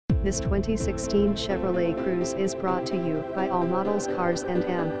This 2016 Chevrolet Cruze is brought to you by All Models Cars and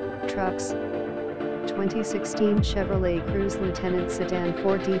Trucks. 2016 Chevrolet Cruze Lieutenant Sedan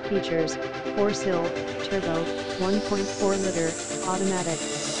 4D features 4-sill, turbo, 1.4-liter, automatic,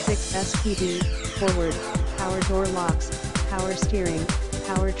 6 SPD, forward, power door locks, power steering,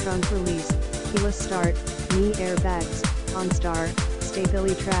 power trunk release, keyless start, knee airbags, OnStar,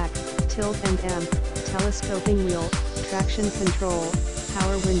 stability track, tilt and telescoping wheel, traction control,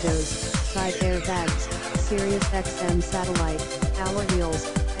 power windows, side airbags, Sirius XM satellite, alloy wheels,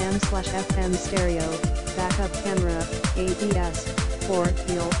 AM/FM stereo, backup camera, ABS,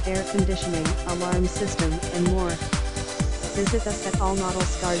 4-wheel air conditioning, alarm system and more. Visit us at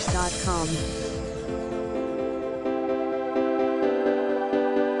allmodelscars.com.